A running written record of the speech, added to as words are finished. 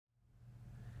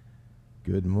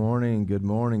Good morning. Good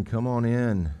morning. Come on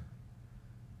in.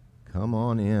 Come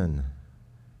on in.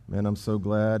 Man, I'm so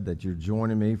glad that you're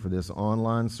joining me for this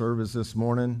online service this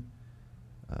morning.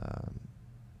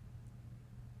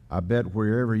 I bet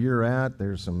wherever you're at,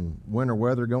 there's some winter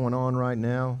weather going on right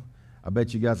now. I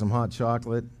bet you got some hot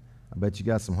chocolate. I bet you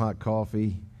got some hot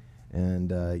coffee,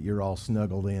 and you're all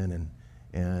snuggled in,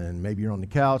 and maybe you're on the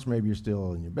couch, maybe you're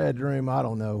still in your bedroom. I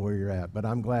don't know where you're at, but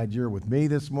I'm glad you're with me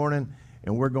this morning,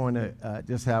 and we're going to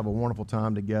just have a wonderful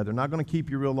time together. Not going to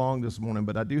keep you real long this morning,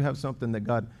 but I do have something that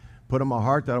God put on my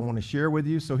heart that I want to share with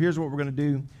you. So here's what we're going to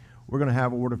do. We're going to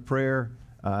have a word of prayer.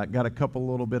 Got a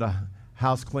little bit of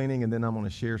house cleaning, and then I'm going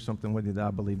to share something with you that I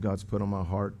believe God's put on my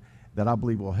heart that I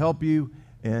believe will help you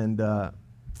and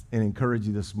encourage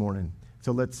you this morning.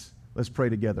 So let's pray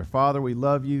together. Father, we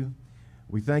love you.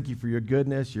 We thank you for your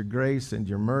goodness, your grace, and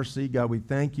your mercy. God, we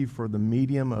thank you for the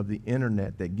medium of the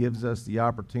internet that gives us the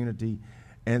opportunity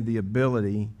and the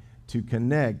ability to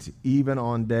connect even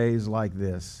on days like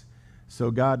this.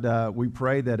 So God, we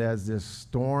pray that as this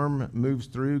storm moves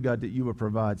through, God, that you will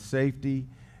provide safety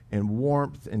and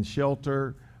warmth and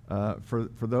shelter for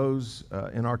those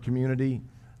in our community.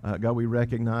 God, we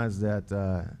recognize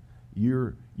that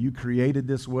you created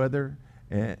this weather,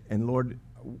 and Lord,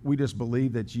 we just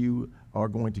believe that you are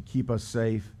going to keep us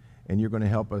safe, and you're going to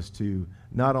help us to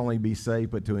not only be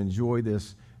safe, but to enjoy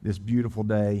this beautiful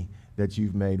day that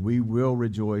you've made. We will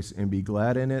rejoice and be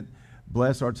glad in it.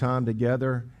 Bless our time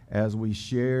together as we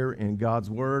share in God's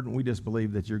word. We just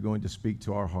believe that you're going to speak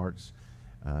to our hearts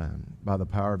by the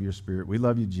power of your Spirit. We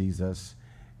love you, Jesus.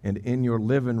 And in your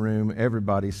living room,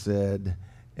 everybody said,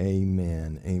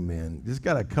 amen, amen. Just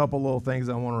got a couple little things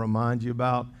I want to remind you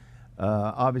about.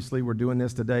 Obviously, we're doing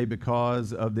this today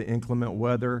because of the inclement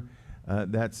weather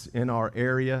that's in our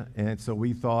area, and so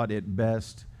we thought it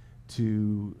best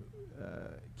to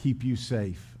keep you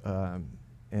safe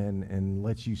and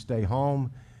let you stay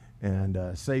home and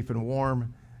safe and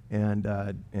warm, and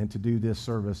to do this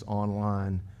service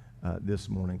online this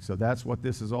morning. So that's what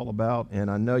this is all about, and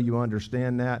I know you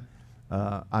understand that.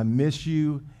 I miss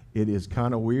you. It is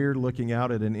kind of weird looking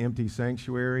out at an empty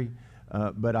sanctuary.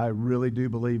 But I really do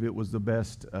believe it was the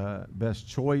best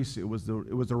choice. It was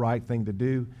the right thing to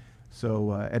do.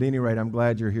 So at any rate, I'm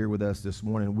glad you're here with us this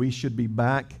morning. We should be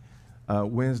back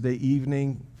Wednesday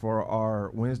evening for our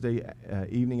Wednesday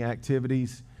evening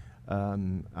activities.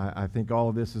 I think all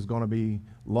of this is going to be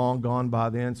long gone by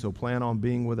then, so plan on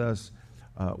being with us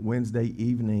Wednesday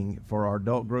evening for our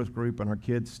adult growth group and our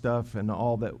kids stuff and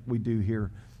all that we do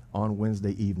here on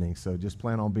Wednesday evening. So just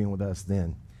plan on being with us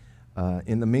then.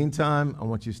 In the meantime, I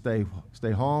want you to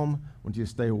stay home. I want you to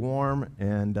stay warm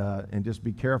and just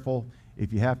be careful.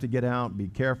 If you have to get out, be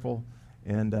careful,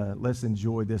 and let's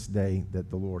enjoy this day that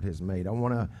the Lord has made. I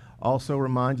want to also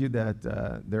remind you that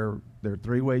there are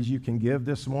three ways you can give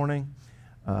this morning.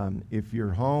 If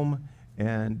you're home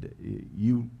and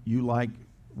you like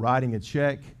writing a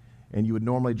check and you would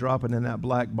normally drop it in that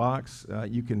black box,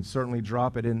 you can certainly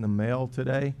drop it in the mail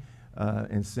today.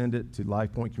 And send it to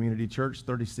Life Point Community Church,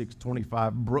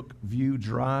 3625 Brookview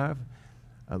Drive,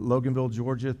 Loganville,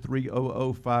 Georgia,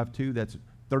 30052. That's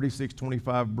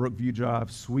 3625 Brookview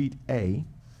Drive, Suite A,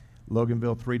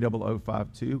 Loganville,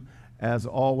 30052. As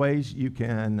always, you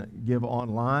can give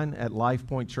online at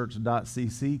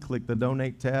lifepointchurch.cc. Click the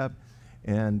Donate tab,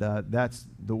 and that's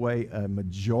the way a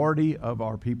majority of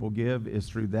our people give, is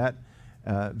through that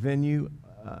venue.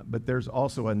 But there's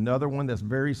also another one that's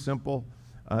very simple,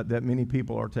 that many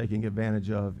people are taking advantage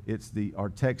of. It's our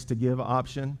text to give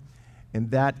option,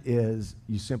 and that is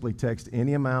you simply text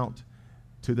any amount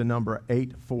to the number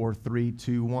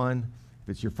 84321. If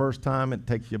it's your first time, it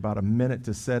takes you about a minute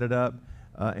to set it up,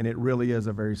 and it really is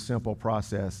a very simple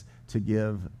process to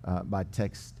give by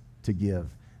text to give.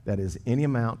 That is any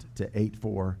amount to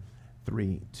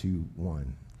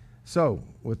 84321. So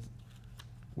with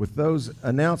those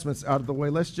announcements out of the way,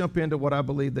 let's jump into what I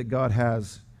believe that God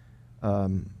has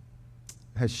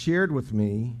shared with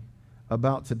me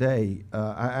about today.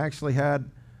 I actually had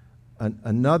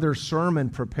another sermon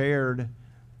prepared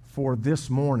for this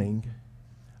morning,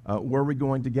 where we're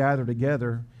going to gather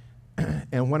together.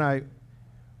 And when I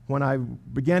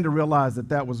began to realize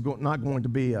that was not going to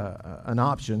be an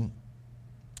option,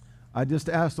 I just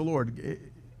asked the Lord,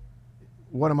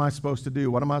 what am I supposed to do?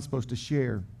 What am I supposed to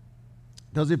share?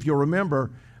 Because if you'll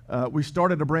remember, we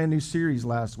started a brand new series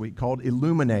last week called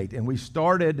Illuminate, and we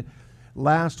started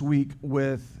last week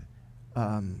with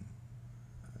our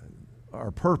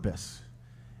purpose.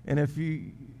 And if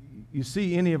you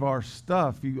see any of our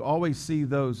stuff, you always see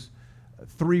those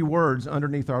three words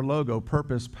underneath our logo: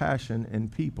 purpose, passion,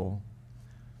 and people.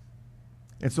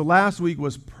 And so last week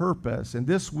was purpose, and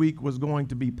this week was going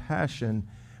to be passion.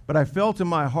 But I felt in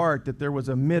my heart that there was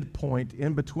a midpoint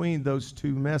in between those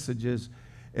two messages,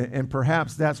 and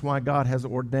perhaps that's why God has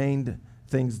ordained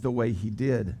things the way He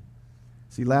did.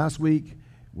 See, last week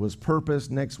was purpose,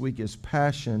 next week is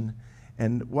passion.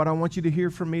 And what I want you to hear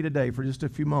from me today for just a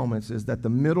few moments is that the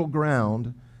middle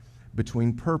ground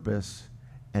between purpose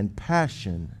and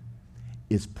passion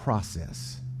is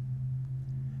process.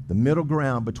 The middle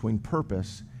ground between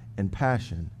purpose and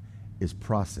passion is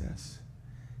process.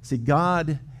 See,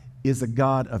 God is a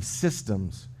God of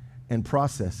systems and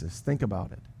processes. Think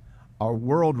about it. Our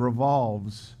world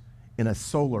revolves in a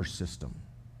solar system.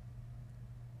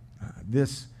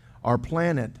 Our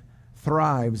planet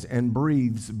thrives and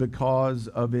breathes because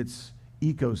of its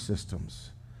ecosystems.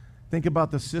 Think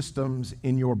about the systems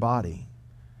in your body,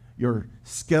 your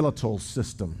skeletal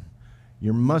system,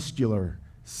 your muscular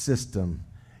system.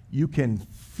 You can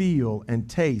feel and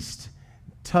taste,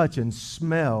 touch and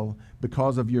smell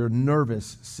because of your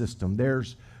nervous system.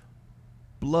 There's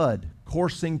blood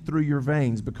coursing through your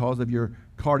veins because of your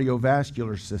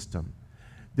cardiovascular system.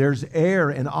 There's air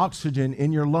and oxygen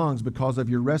in your lungs because of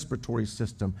your respiratory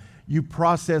system. You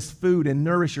process food and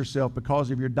nourish yourself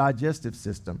because of your digestive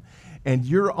system. And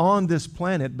you're on this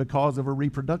planet because of a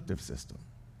reproductive system.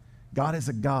 God is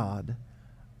a God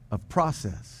of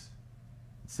process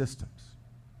systems.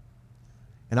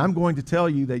 And I'm going to tell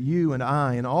you that you and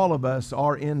I and all of us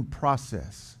are in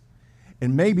process.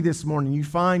 And maybe this morning you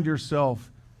find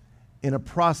yourself in a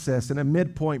process, in a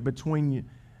midpoint between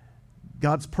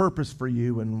God's purpose for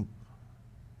you and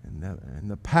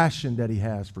the passion that He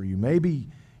has for you. Maybe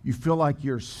you feel like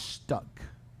you're stuck.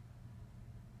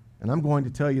 And I'm going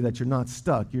to tell you that you're not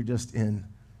stuck. You're just in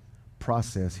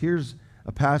process. Here's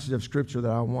a passage of Scripture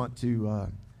that I want to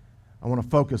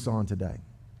focus on today.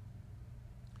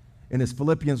 And it's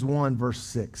Philippians 1, verse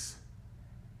 6.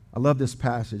 I love this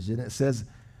passage. And it says,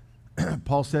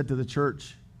 Paul said to the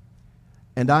church,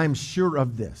 "And I am sure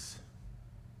of this,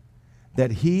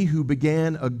 that He who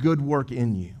began a good work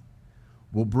in you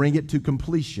will bring it to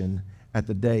completion at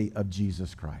the day of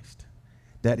Jesus Christ."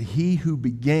 That He who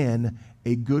began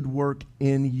a good work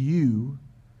in you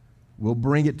will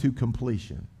bring it to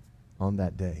completion on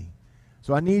that day.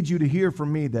 So I need you to hear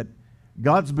from me that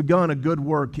God's begun a good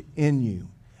work in you.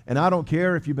 And I don't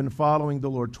care if you've been following the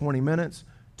Lord 20 minutes,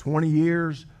 20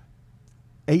 years,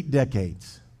 8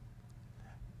 decades.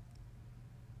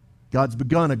 God's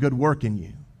begun a good work in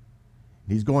you.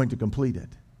 He's going to complete it.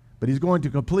 But He's going to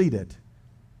complete it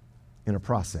in a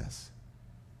process.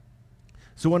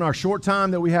 So in our short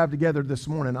time that we have together this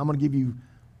morning, I'm going to give you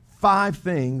 5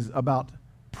 things about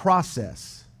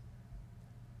process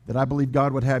that I believe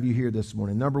God would have you hear this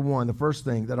morning. Number 1, the first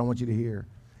thing that I want you to hear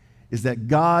is that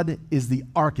God is the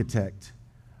architect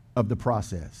of the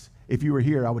process. If you were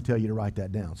here, I would tell you to write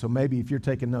that down. So maybe if you're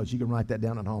taking notes, you can write that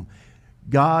down at home.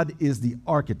 God is the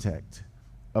architect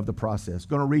of the process. I'm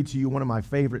going to read to you one of my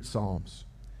favorite Psalms.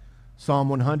 Psalm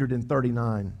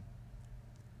 139,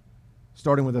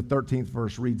 starting with the 13th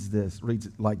verse, reads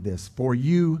like this. "For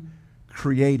you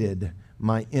created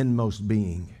my inmost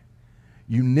being.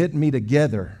 You knit me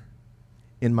together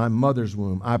in my mother's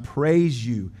womb. I praise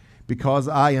you because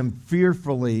I am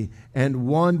fearfully and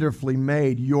wonderfully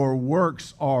made. Your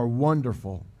works are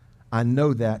wonderful. I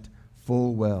know that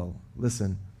full well."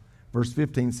 Listen, verse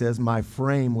 15 says, "My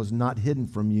frame was not hidden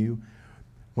from you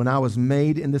when I was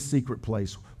made in the secret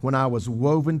place, when I was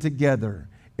woven together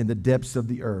in the depths of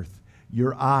the earth.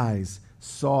 Your eyes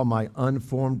saw my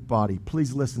unformed body."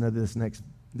 Please listen to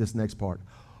this next part.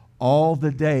 "All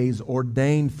the days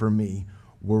ordained for me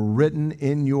were written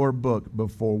in your book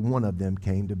before one of them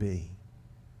came to be.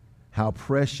 How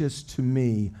precious to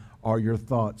me are your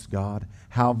thoughts, God.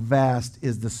 How vast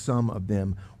is the sum of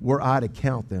them. Were I to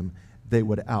count them, they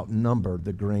would outnumber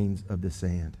the grains of the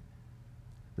sand."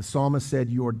 The psalmist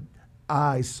said, "Your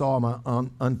eyes saw my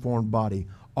unformed body.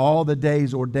 All the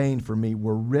days ordained for me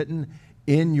were written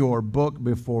in your book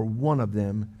before one of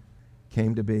them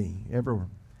came to be."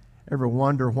 Ever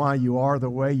wonder why you are the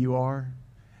way you are?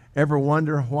 Ever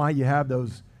wonder why you have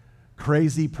those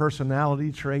crazy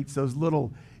personality traits, those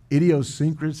little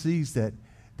idiosyncrasies that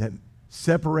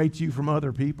separate you from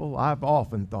other people? I've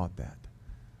often thought that.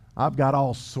 I've got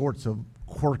all sorts of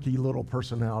quirky little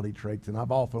personality traits, and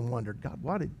I've often wondered, God,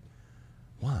 why?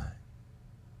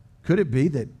 Could it be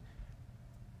that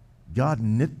God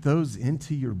knit those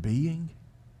into your being,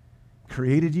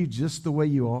 created you just the way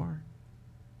you are?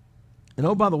 And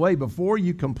oh, by the way, before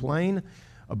you complain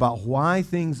about why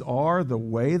things are the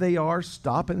way they are,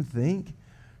 stop and think.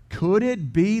 Could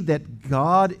it be that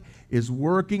God is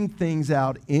working things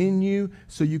out in you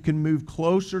so you can move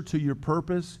closer to your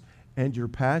purpose and your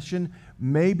passion?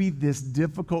 Maybe this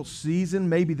difficult season,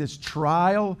 maybe this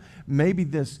trial, maybe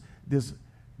this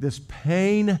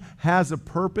pain has a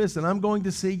purpose, and I'm going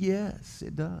to say yes,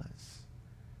 it does.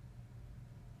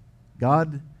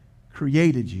 God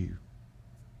created you.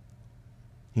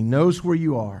 He knows where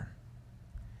you are.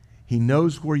 He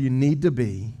knows where you need to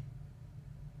be.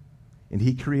 And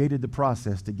He created the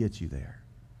process to get you there.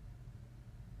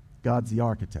 God's the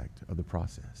architect of the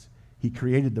process. He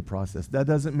created the process. That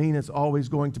doesn't mean it's always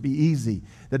going to be easy.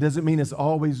 That doesn't mean it's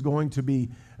always going to be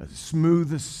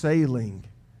smooth sailing.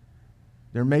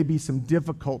 There may be some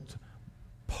difficult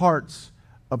parts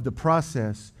of the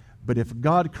process, but if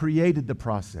God created the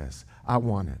process, I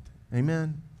want it.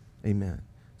 Amen? Amen.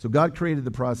 So God created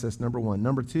the process, number one.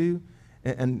 Number two,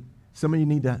 and some of you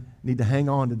need to hang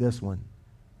on to this one.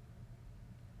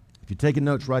 If you're taking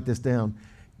notes, write this down.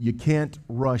 You can't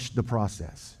rush the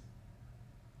process.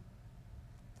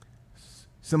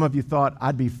 Some of you thought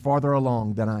I'd be farther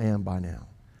along than I am by now.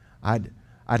 I'd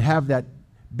have that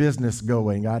business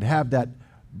going. I'd have that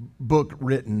book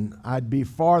written. I'd be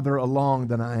farther along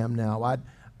than I am now.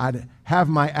 I'd have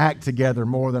my act together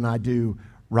more than I do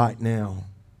right now.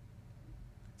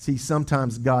 See,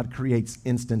 sometimes God creates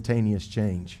instantaneous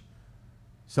change.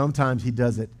 Sometimes He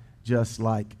does it just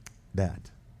like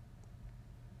that.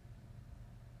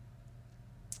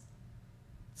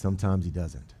 Sometimes He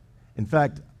doesn't. In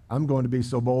fact, I'm going to be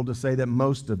so bold to say that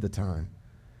most of the time,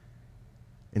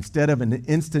 instead of an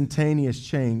instantaneous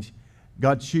change,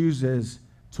 God chooses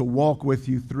to walk with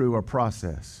you through a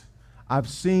process. I've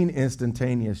seen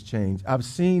instantaneous change. I've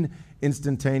seen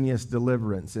instantaneous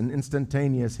deliverance and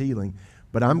instantaneous healing.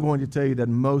 But I'm going to tell you that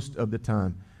most of the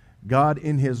time, God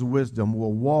in His wisdom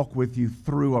will walk with you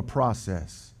through a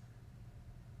process.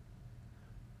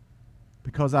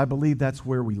 Because I believe that's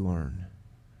where we learn.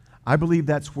 I believe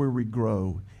that's where we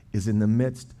grow, is in the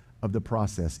midst of the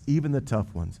process, even the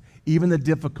tough ones, even the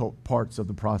difficult parts of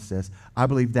the process. I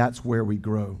believe that's where we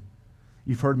grow.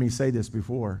 You've heard me say this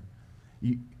before.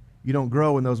 You don't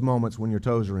grow in those moments when your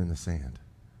toes are in the sand.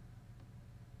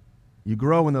 You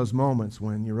grow in those moments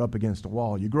when you're up against a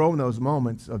wall. You grow in those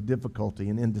moments of difficulty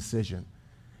and indecision.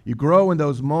 You grow in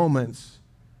those moments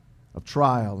of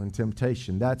trial and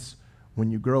temptation. That's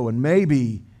when you grow. And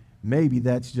maybe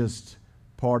that's just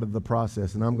part of the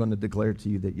process. And I'm going to declare to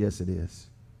you that yes, it is.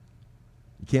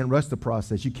 You can't rush the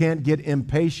process. You can't get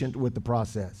impatient with the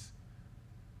process.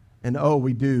 And oh,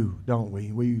 we do, don't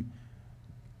we?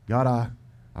 God,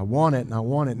 I want it, and I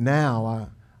want it now.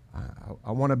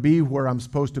 I want to be where I'm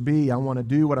supposed to be. I want to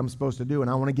do what I'm supposed to do,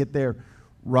 and I want to get there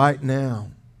right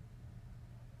now.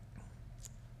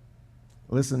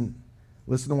 Listen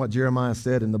to what Jeremiah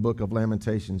said in the book of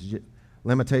Lamentations.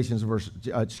 Lamentations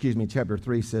chapter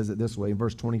 3 says it this way, in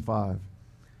verse 25.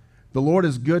 The Lord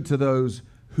is good to those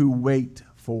who wait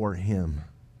for Him,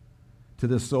 to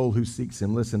the soul who seeks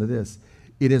Him. Listen to this.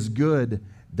 It is good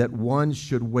that one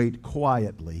should wait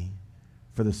quietly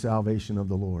for the salvation of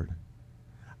the Lord.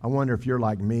 I wonder if you're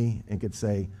like me and could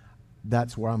say,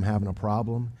 that's where I'm having a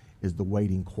problem, is the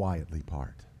waiting quietly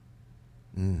part.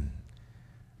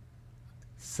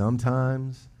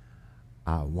 Sometimes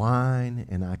I whine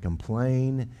and I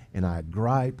complain and I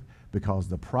gripe because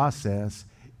the process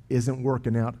isn't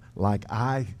working out like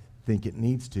I think it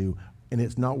needs to, and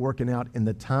it's not working out in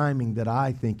the timing that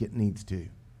I think it needs to.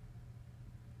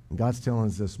 And God's telling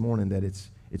us this morning that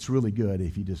it's really good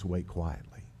if you just wait quietly.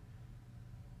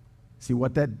 See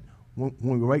when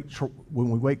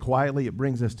we wait quietly, it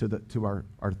brings us to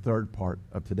our third part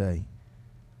of today,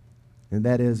 and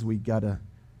that is we got to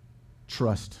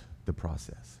trust the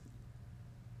process.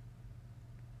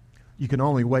 You can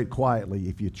only wait quietly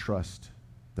if you trust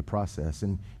the process,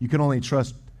 and you can only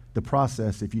trust the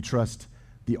process if you trust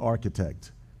the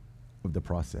architect of the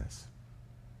process.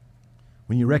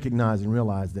 When you recognize and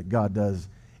realize that God does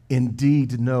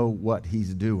indeed know what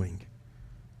He's doing.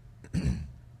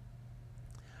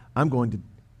 I'm going to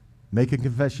make a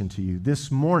confession to you. This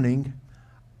morning,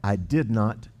 I did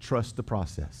not trust the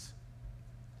process.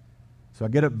 So I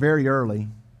get up very early,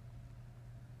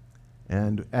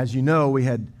 and as you know, we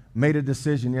had made a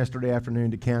decision yesterday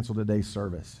afternoon to cancel today's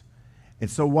service. And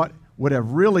so what would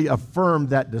have really affirmed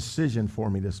that decision for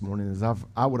me this morning is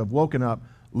I would have woken up,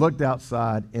 looked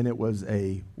outside, and it was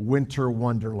a winter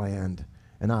wonderland,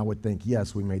 and I would think,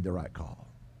 yes, we made the right call.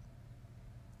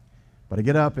 But I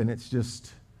get up, and it's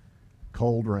just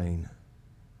cold rain,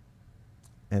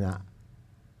 and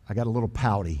I got a little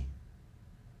pouty.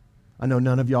 I know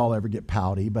none of y'all ever get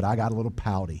pouty, but I got a little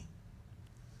pouty.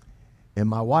 And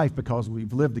my wife, because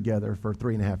we've lived together for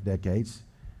 3.5 decades,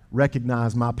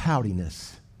 recognized my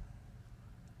poutiness.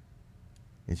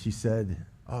 And she said,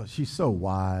 oh, she's so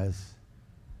wise.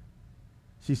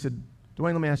 She said,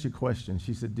 Dwayne, let me ask you a question.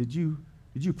 She said, did you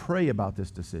pray about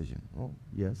this decision? Well,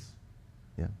 yes.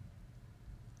 Yeah.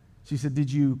 She said,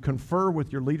 did you confer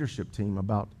with your leadership team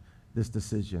about this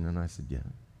decision? And I said, yeah.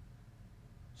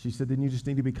 She said, then you just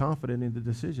need to be confident in the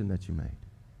decision that you made.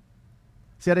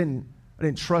 See, I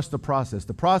didn't trust the process.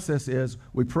 The process is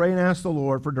we pray and ask the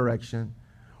Lord for direction.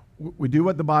 We do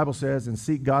what the Bible says and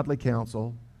seek godly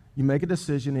counsel. You make a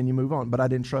decision and you move on. But I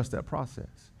didn't trust that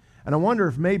process. And I wonder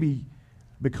if maybe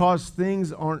because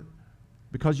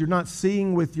you're not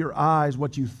seeing with your eyes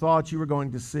what you thought you were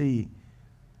going to see,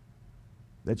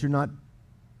 that you're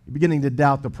beginning to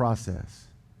doubt the process.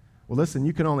 Well, listen,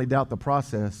 you can only doubt the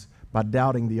process by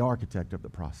doubting the architect of the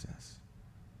process.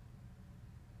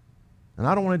 And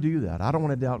I don't want to do that. I don't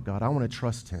want to doubt God. I want to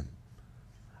trust Him.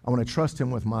 I want to trust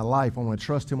Him with my life. I want to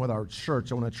trust Him with our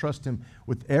church. I want to trust Him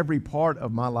with every part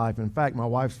of my life. In fact, my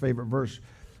wife's favorite verse,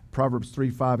 Proverbs 3,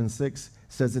 5, and 6,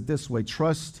 says it this way: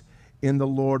 trust in the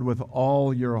Lord with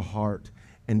all your heart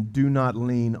and do not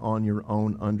lean on your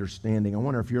own understanding. I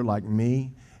wonder if you're like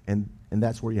me and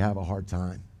that's where you have a hard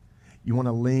time. You want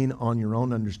to lean on your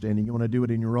own understanding. You want to do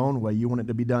it in your own way. You want it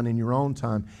to be done in your own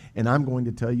time. And I'm going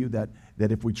to tell you that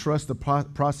if we trust the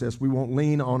process, we won't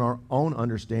lean on our own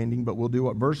understanding, but we'll do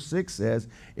what verse 6 says: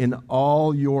 in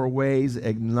all your ways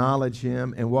acknowledge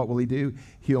Him, and what will He do?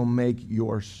 He'll make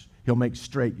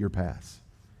straight your paths.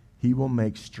 He will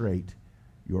make straight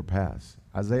your paths.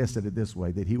 Isaiah said it this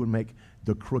way, that He would make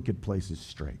the crooked places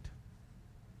straight.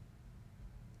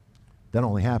 That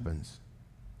only happens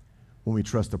when we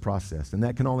trust the process. And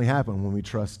that can only happen when we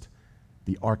trust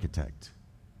the architect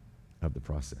of the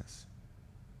process.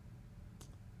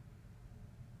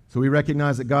 So we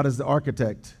recognize that God is the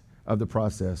architect of the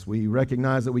process. We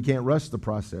recognize that we can't rush the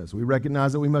process. We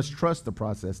recognize that we must trust the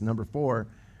process. Number 4,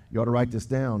 you ought to write this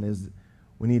down, is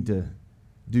we need to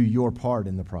do your part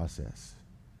in the process.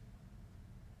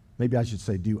 Maybe I should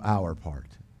say do our part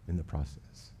in the process.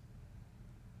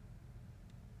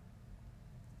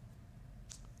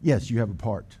 Yes, you have a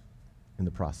part in the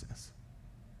process.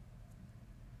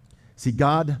 See,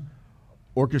 God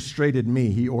orchestrated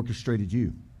me. He orchestrated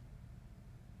you.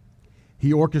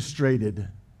 He orchestrated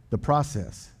the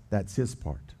process. That's His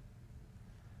part.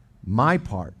 My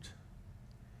part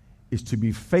is to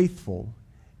be faithful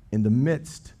in the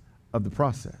midst of the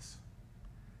process.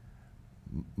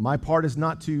 My part is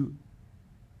not to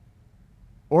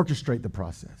orchestrate the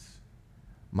process.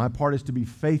 My part is to be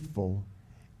faithful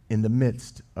in the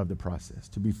midst of the process,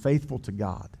 to be faithful to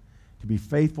God, to be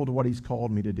faithful to what He's called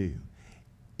me to do,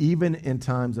 even in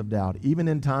times of doubt, even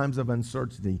in times of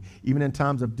uncertainty, even in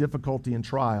times of difficulty and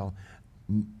trial.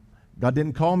 God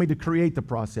didn't call me to create the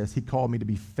process. He called me to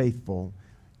be faithful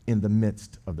in the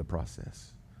midst of the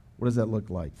process. What does that look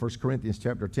like? 1 Corinthians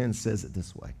chapter 10 says it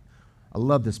this way. I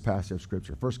love this passage of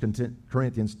Scripture. 1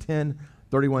 Corinthians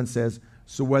 10:31 says,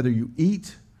 so whether you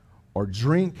eat or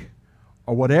drink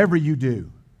or whatever you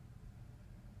do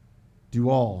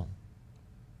all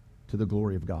to the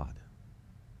glory of God.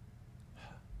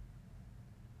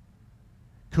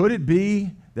 Could it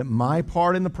be that my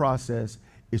part in the process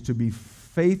is to be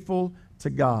faithful to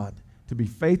God, to be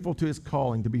faithful to His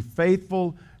calling, to be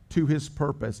faithful to His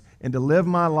purpose, and to live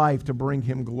my life to bring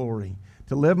Him glory,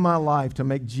 to live my life to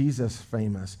make Jesus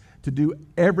famous, to do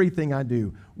everything I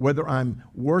do, whether I'm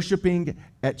worshiping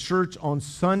at church on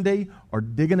Sunday or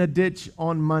digging a ditch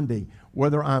on Monday,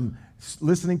 whether I'm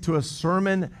listening to a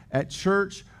sermon at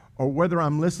church or whether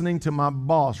I'm listening to my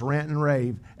boss rant and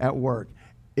rave at work.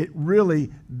 It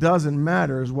really doesn't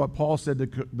matter, is what Paul said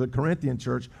to the Corinthian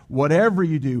church. Whatever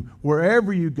you do,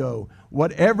 wherever you go,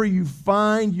 whatever you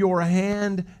find your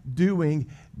hand doing,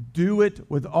 do it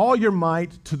with all your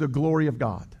might to the glory of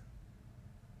God.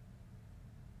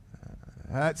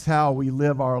 That's how we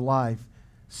live our life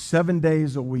 7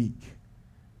 days a week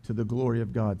to the glory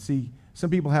of God. See, some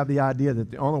people have the idea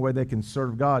that the only way they can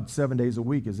serve God 7 days a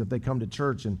week is if they come to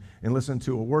church and listen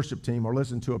to a worship team or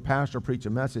listen to a pastor preach a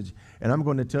message. And I'm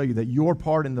going to tell you that your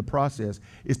part in the process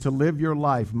is to live your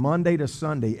life Monday to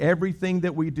Sunday. Everything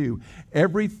that we do,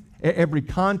 every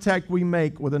contact we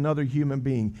make with another human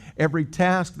being, every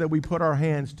task that we put our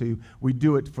hands to, we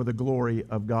do it for the glory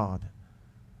of God.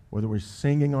 Whether we're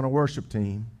singing on a worship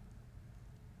team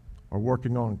or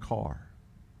working on a car,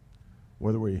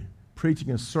 whether we're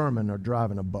preaching a sermon or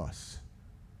driving a bus.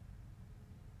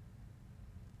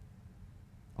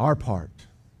 Our part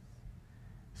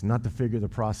is not to figure the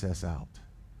process out.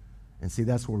 And see,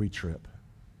 that's where we trip.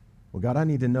 Well, God, I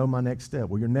need to know my next step.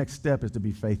 Well, your next step is to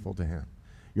be faithful to him.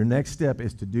 Your next step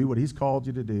is to do what he's called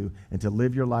you to do and to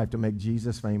live your life to make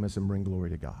Jesus famous and bring glory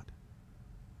to God.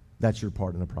 That's your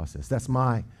part in the process. That's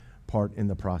my part in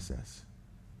the process.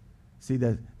 See,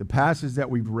 the passage that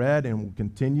we've read and will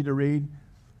continue to read,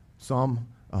 Psalm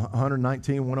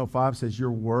 119, 105 says,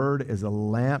 your word is a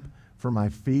lamp for my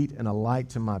feet and a light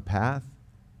to my path.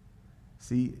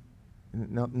 See,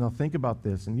 now think about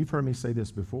this, and you've heard me say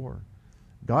this before.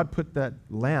 God put that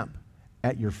lamp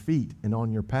at your feet and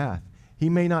on your path. He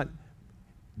may not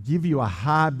give you a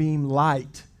high beam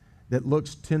light that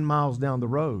looks 10 miles down the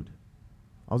road.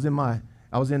 I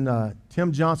was in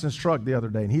Tim Johnson's truck the other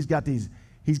day, and he's got these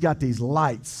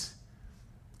lights.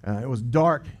 It was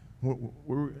dark. We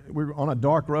were on a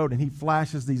dark road, and he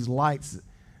flashes these lights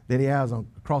that he has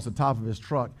across the top of his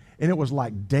truck, and it was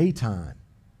like daytime.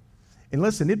 And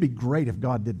listen, it'd be great if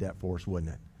God did that for us,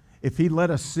 wouldn't it? If he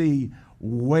let us see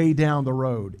way down the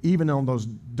road, even on those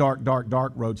dark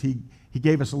roads, he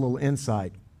gave us a little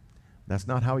insight. That's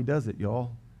not how he does it,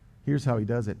 y'all. Here's how he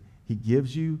does it. He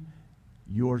gives you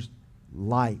your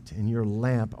light and your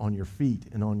lamp on your feet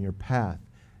and on your path.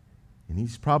 And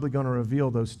he's probably going to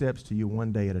reveal those steps to you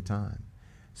one day at a time.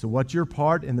 So what's your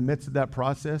part in the midst of that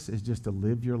process is just to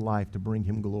live your life to bring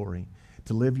him glory,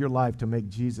 to live your life to make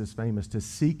Jesus famous, to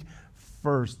seek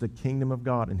first the kingdom of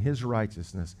God and his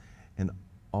righteousness, and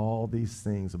all these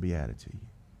things will be added to you.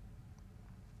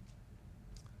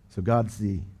 So God's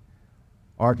the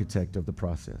architect of the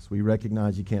process. We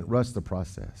recognize you can't rush the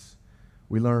process.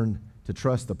 We learn to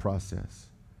trust the process.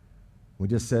 We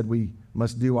just said we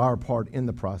must do our part in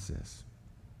the process.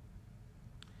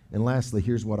 And lastly,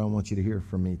 here's what I want you to hear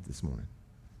from me this morning,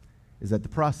 is that the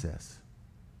process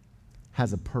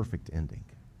has a perfect ending.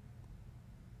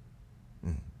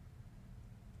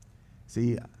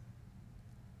 See,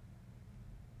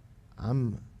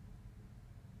 I'm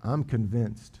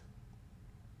convinced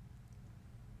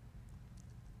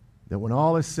that when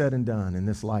all is said and done and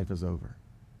this life is over,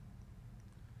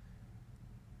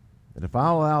 that if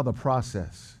I'll allow the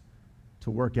process to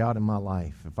work out in my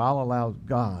life, if I'll allow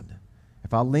God,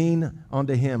 if I lean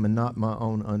onto him and not my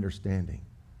own understanding,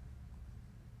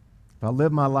 if I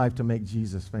live my life to make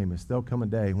Jesus famous, there'll come a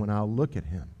day when I'll look at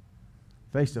him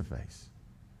face to face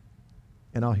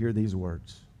and I'll hear these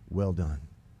words, well done,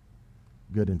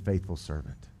 good and faithful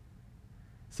servant.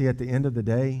 See, at the end of the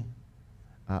day,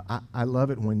 I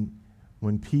love it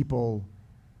when people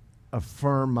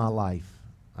affirm my life.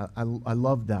 I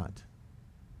love that.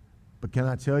 But can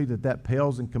I tell you that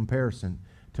pales in comparison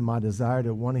to my desire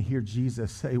to want to hear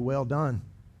Jesus say, well done.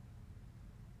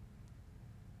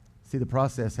 See, the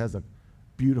process has a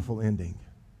beautiful ending,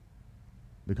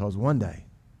 because one day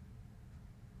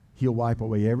he'll wipe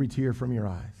away every tear from your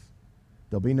eyes.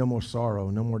 There'll be no more sorrow,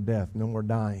 no more death, no more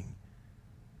dying,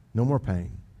 no more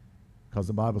pain, because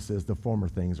the Bible says the former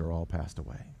things are all passed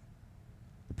away.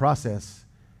 The process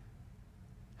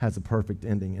has a perfect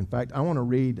ending. In fact, I want to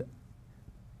read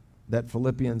that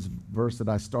Philippians verse that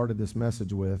I started this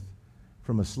message with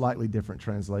from a slightly different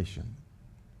translation.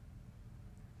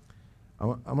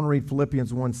 I'm going to read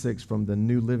Philippians 1:6 from the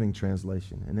New Living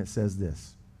Translation, and it says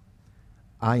this: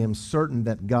 I am certain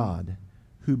that God,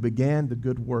 who began the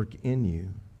good work in you,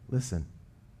 listen,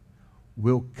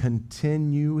 will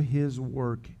continue his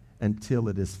work until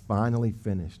it is finally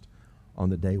finished on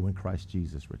the day when Christ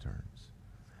Jesus returns.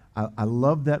 I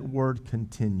love that word,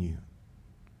 continue.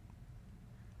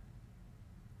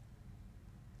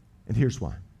 And here's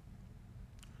why.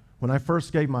 When I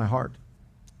first gave my heart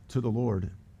to the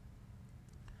Lord,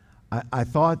 I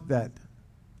thought that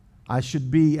I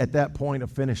should be at that point a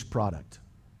finished product.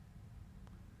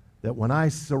 That when I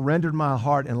surrendered my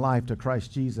heart and life to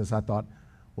Christ Jesus, I thought,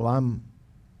 well, I'm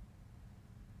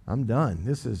done.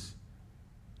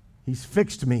 He's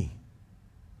fixed me.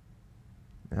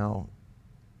 Now,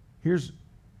 here's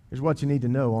what you need to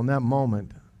know. On that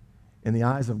moment, in the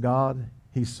eyes of God,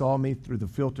 he saw me through the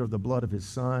filter of the blood of his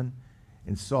Son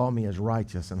and saw me as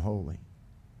righteous and holy.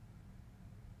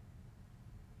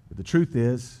 But the truth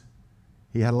is,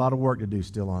 he had a lot of work to do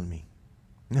still on me.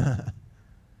 I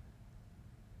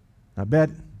bet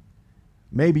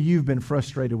maybe you've been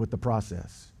frustrated with the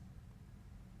process.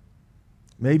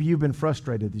 Maybe you've been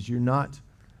frustrated that you're not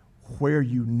where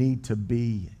you need to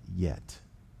be yet.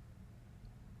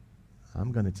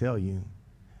 I'm going to tell you,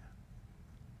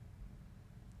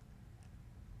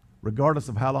 regardless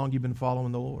of how long you've been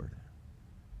following the Lord,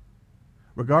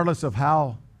 regardless of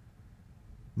how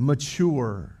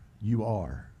mature you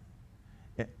are.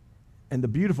 And the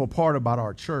beautiful part about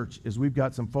our church is we've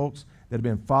got some folks that have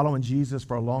been following Jesus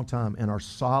for a long time and are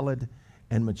solid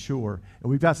and mature.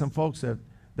 And we've got some folks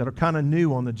that that are kind of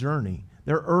new on the journey.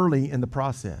 They're early in the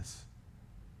process.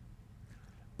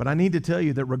 But I need to tell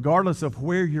you that regardless of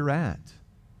where you're at,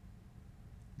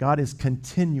 God is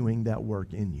continuing that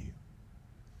work in you.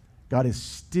 God is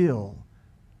still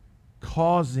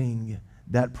causing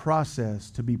that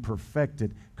process to be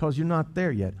perfected because you're not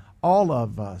there yet. All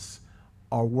of us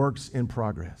are works in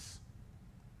progress.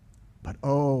 But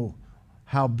oh,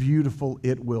 how beautiful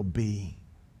it will be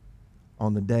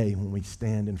on the day when we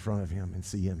stand in front of him and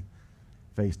see him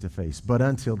face to face. But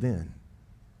until then,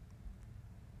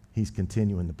 he's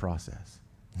continuing the process.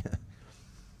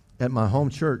 At my home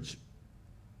church,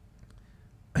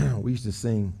 we used to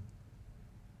sing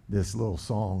this little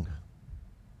song.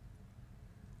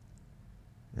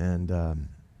 And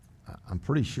I'm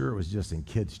pretty sure it was just in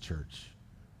kids' church.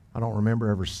 I don't remember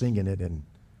ever singing it in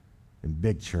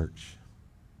big church.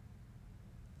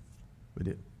 But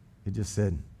it just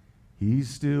said, he's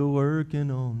still working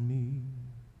on me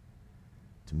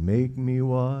to make me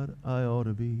what I ought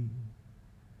to be.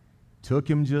 Took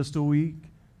him just a week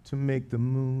to make the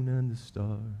moon and the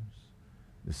stars,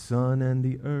 the sun and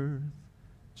the earth,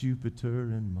 Jupiter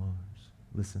and Mars.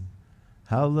 Listen,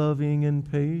 how loving and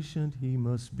patient he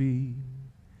must be.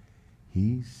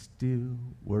 He's still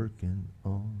working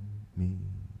on me.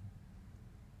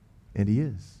 And he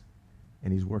is.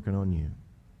 And he's working on you.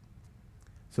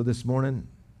 So this morning,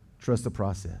 trust the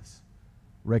process.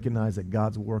 Recognize that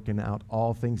God's working out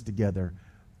all things together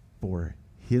for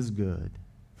his good,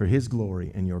 for his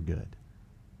glory and your good.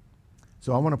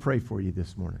 So I want to pray for you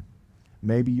this morning.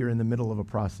 Maybe you're in the middle of a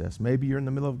process. Maybe you're in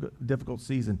the middle of a difficult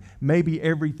season. Maybe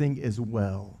everything is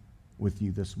well with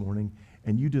you this morning,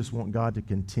 and you just want God to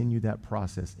continue that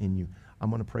process in you.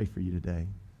 I'm going to pray for you today.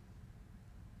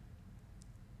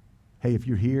 Hey, if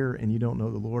you're here and you don't know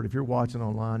the Lord, if you're watching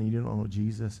online and you don't know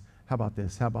Jesus, how about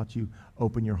this? How about you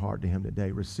open your heart to him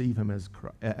today? Receive him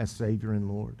as Savior and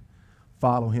Lord.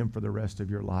 Follow him for the rest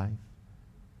of your life.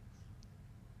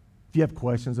 If you have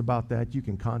questions about that, you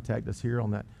can contact us here on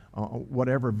that,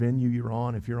 whatever venue you're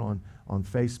on. If you're on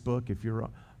Facebook, if you're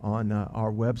on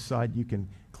our website, you can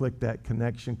click that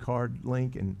connection card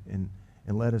link and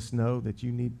let us know that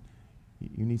you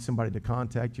need somebody to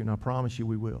contact you, and I promise you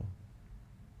we will.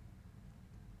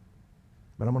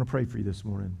 But I'm going to pray for you this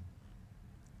morning.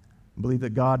 I believe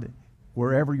that God,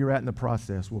 wherever you're at in the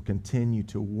process, will continue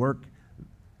to work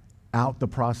out the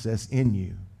process in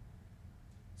you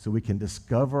so we can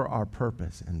discover our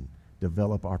purpose and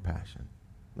develop our passion.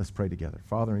 Let's pray together.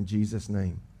 Father, in Jesus'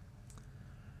 name,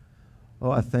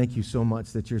 oh, I thank you so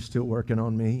much that you're still working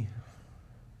on me.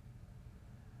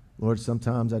 Lord,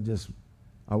 sometimes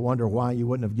I wonder why you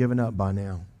wouldn't have given up by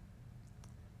now.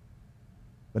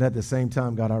 But at the same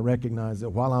time, God, I recognize that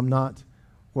while I'm not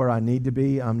where I need to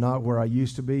be, I'm not where I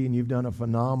used to be, and you've done a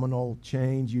phenomenal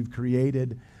change. You've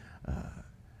created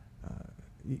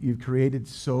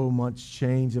so much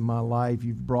change in my life.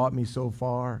 You've brought me so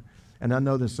far. And I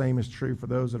know the same is true for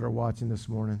those that are watching this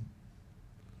morning.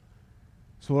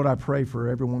 So, Lord, I pray for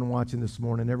everyone watching this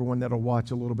morning, everyone that will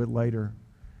watch a little bit later,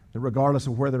 that regardless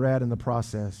of where they're at in the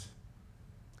process,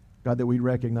 God, that we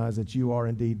recognize that you are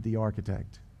indeed the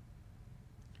architect.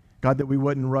 God, that we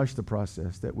wouldn't rush the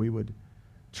process, that we would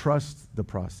trust the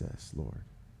process, Lord,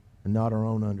 and not our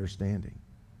own understanding.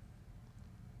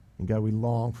 And God, we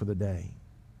long for the day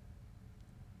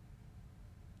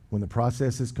when the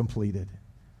process is completed,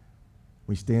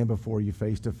 we stand before you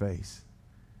face to face.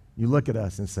 You look at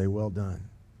us and say, well done.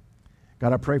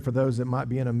 God, I pray for those that might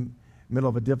be in the middle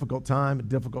of a difficult time, a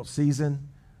difficult season.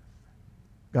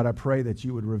 God, I pray that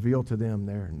you would reveal to them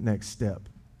their next step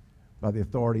by the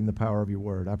authority and the power of your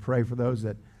word. I pray for those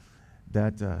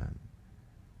that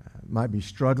might be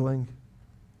struggling,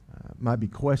 might be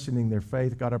questioning their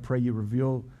faith. God, I pray you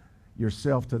reveal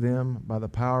yourself to them by the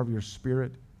power of your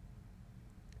Spirit.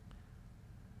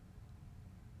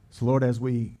 So, Lord, as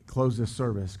we close this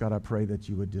service, God, I pray that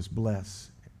you would just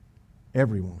bless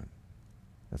everyone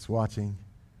that's watching.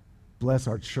 Bless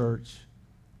our church.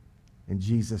 In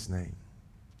Jesus' name,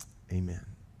 amen.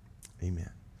 Amen.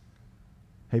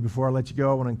 Hey, before I let you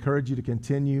go, I want to encourage you to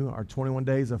continue our 21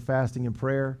 days of fasting and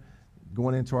prayer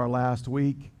going into our last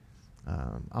week.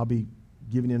 I'll be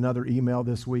giving you another email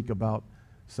this week about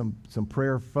some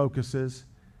prayer focuses.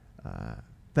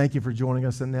 Thank you for joining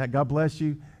us in that. God bless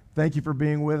you. Thank you for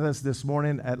being with us this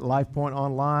morning at LifePoint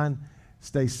Online.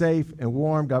 Stay safe and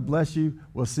warm. God bless you.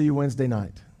 We'll see you Wednesday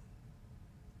night.